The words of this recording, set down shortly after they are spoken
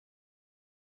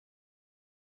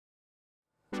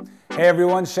Hey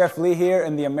everyone, Chef Lee here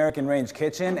in the American Range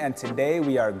Kitchen, and today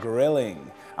we are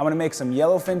grilling. I'm gonna make some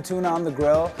yellowfin tuna on the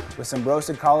grill with some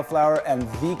roasted cauliflower and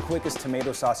the quickest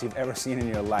tomato sauce you've ever seen in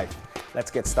your life. Let's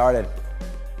get started.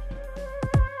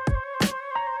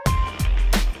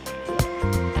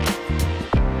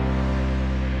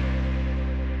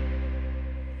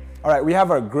 All right, we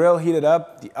have our grill heated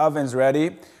up, the oven's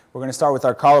ready. We're gonna start with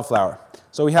our cauliflower.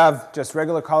 So we have just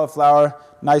regular cauliflower,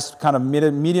 nice kind of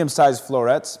medium-sized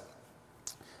florets.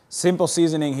 Simple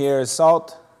seasoning here is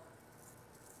salt.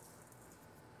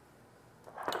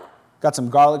 Got some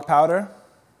garlic powder.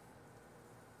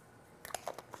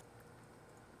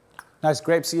 Nice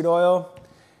grapeseed oil.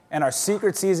 And our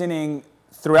secret seasoning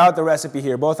throughout the recipe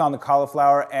here, both on the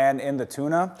cauliflower and in the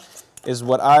tuna, is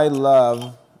what I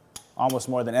love almost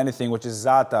more than anything, which is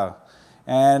za'atar.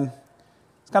 And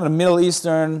it's kind of a Middle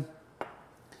Eastern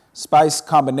spice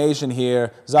combination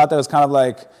here. Za'atar is kind of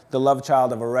like the love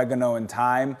child of oregano and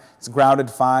thyme. It's grounded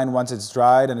fine once it's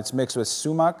dried, and it's mixed with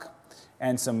sumac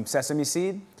and some sesame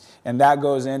seed, and that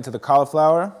goes into the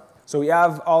cauliflower. So we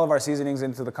have all of our seasonings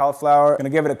into the cauliflower. Gonna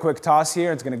give it a quick toss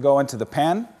here. It's gonna go into the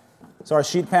pan. So our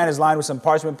sheet pan is lined with some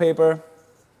parchment paper.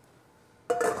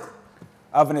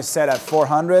 Oven is set at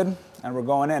 400, and we're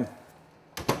going in.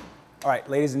 All right,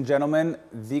 ladies and gentlemen,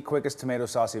 the quickest tomato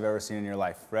sauce you've ever seen in your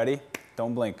life. Ready?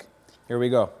 Don't blink. Here we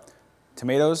go.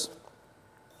 Tomatoes,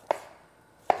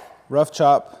 rough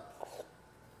chop,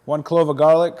 1 clove of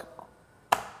garlic,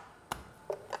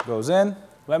 goes in,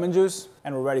 lemon juice,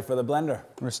 and we're ready for the blender.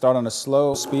 We're gonna start on a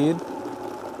slow speed.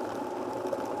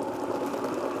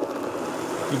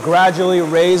 You gradually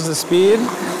raise the speed.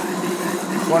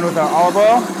 One with our olive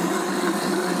oil,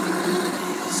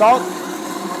 salt,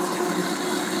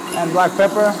 and black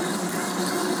pepper.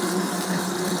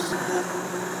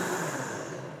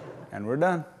 And we're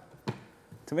done.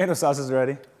 Tomato sauce is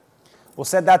ready. We'll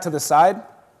set that to the side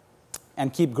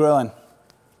and keep grilling.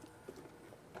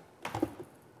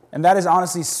 And that is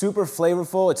honestly super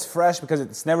flavorful. It's fresh because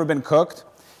it's never been cooked.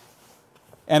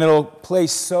 And it'll play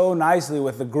so nicely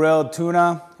with the grilled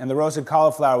tuna and the roasted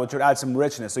cauliflower, which would add some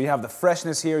richness. So you have the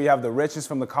freshness here, you have the richness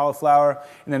from the cauliflower,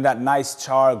 and then that nice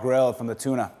char grill from the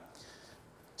tuna.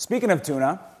 Speaking of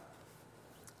tuna,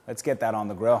 let's get that on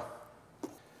the grill.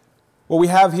 What we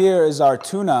have here is our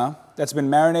tuna that's been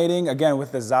marinating, again,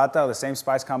 with the za'atar, the same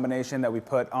spice combination that we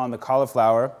put on the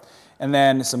cauliflower, and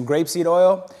then some grapeseed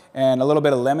oil and a little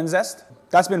bit of lemon zest.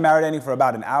 That's been marinating for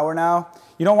about an hour now.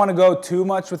 You don't want to go too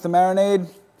much with the marinade.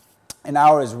 An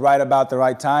hour is right about the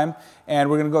right time, and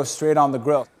we're gonna go straight on the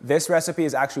grill. This recipe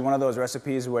is actually one of those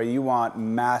recipes where you want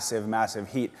massive, massive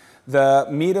heat. The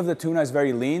meat of the tuna is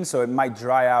very lean, so it might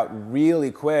dry out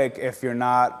really quick if you're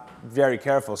not very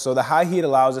careful. So the high heat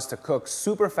allows us to cook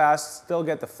super fast, still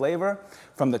get the flavor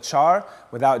from the char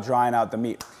without drying out the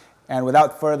meat. And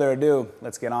without further ado,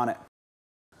 let's get on it.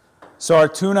 So our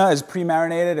tuna is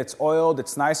pre-marinated, it's oiled,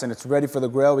 it's nice, and it's ready for the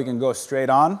grill. We can go straight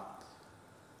on.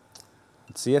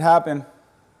 Let's see it happen.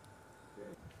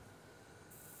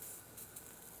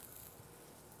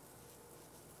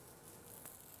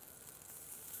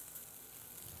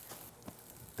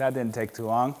 That didn't take too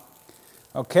long.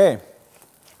 Okay,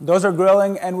 those are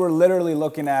grilling, and we're literally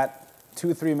looking at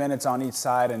 2-3 minutes on each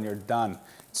side, and you're done.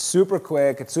 It's super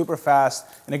quick, it's super fast,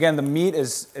 and again, the meat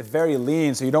is very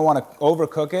lean, so you don't want to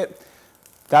overcook it.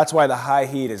 That's why the high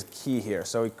heat is key here.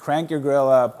 So crank your grill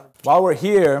up. While we're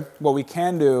here, what we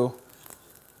can do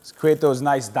is create those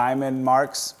nice diamond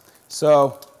marks.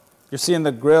 So you're seeing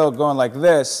the grill going like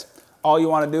this. All you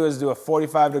want to do is do a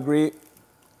 45-degree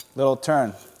little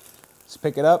turn. Just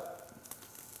pick it up,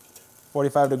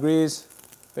 45 degrees,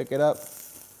 pick it up.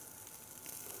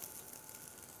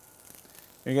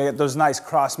 You're gonna get those nice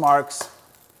cross marks.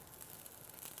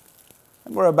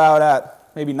 And we're about at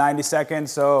maybe 90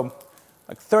 seconds, so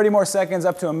like 30 more seconds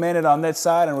up to a minute on this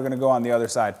side, and we're gonna go on the other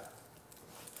side.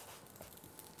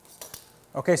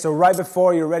 Okay, so right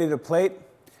before you're ready to plate,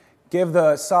 give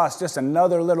the sauce just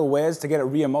another little whiz to get it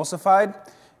re-emulsified,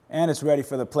 and it's ready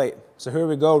for the plate. So here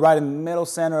we go, right in the middle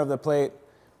center of the plate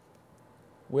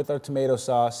with our tomato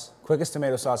sauce. Quickest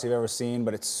tomato sauce you've ever seen,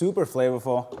 but it's super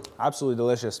flavorful, absolutely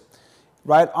delicious.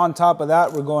 Right on top of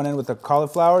that, we're going in with the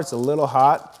cauliflower. It's a little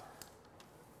hot.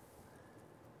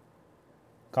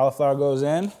 Cauliflower goes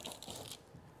in.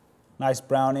 Nice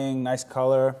browning, nice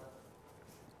color.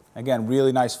 Again,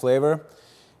 really nice flavor.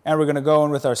 And we're gonna go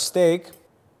in with our steak,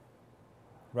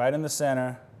 right in the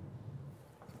center.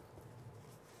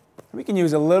 We can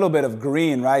use a little bit of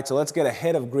green, right? So let's get a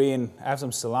hit of green. I have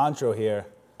some cilantro here.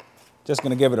 Just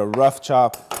gonna give it a rough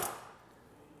chop.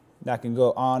 That can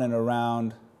go on and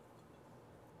around.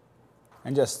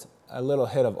 And just a little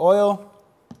hit of oil.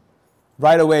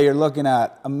 right away you're looking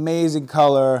at amazing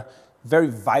color, very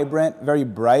vibrant, very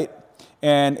bright.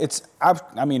 And it's,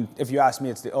 I mean, if you ask me,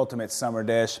 it's the ultimate summer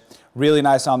dish. Really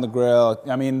nice on the grill.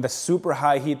 I mean, the super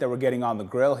high heat that we're getting on the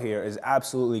grill here is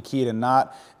absolutely key to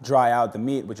not dry out the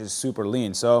meat, which is super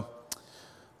lean. So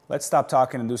let's stop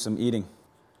talking and do some eating.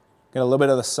 Get a little bit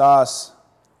of the sauce,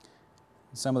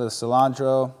 some of the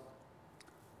cilantro.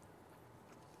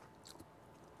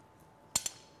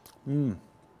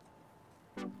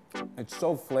 It's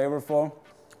so flavorful.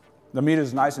 The meat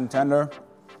is nice and tender.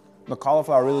 The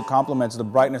cauliflower really complements the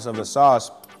brightness of the sauce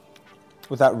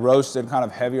with that roasted kind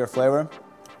of heavier flavor.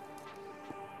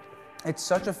 It's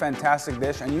such a fantastic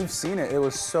dish, and you've seen it. It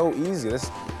was so easy.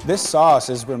 This sauce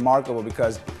is remarkable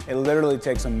because it literally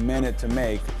takes a minute to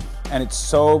make, and it's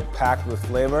so packed with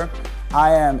flavor.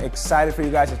 I am excited for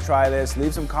you guys to try this.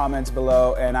 Leave some comments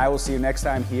below, and I will see you next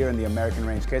time here in the American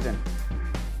Range Kitchen.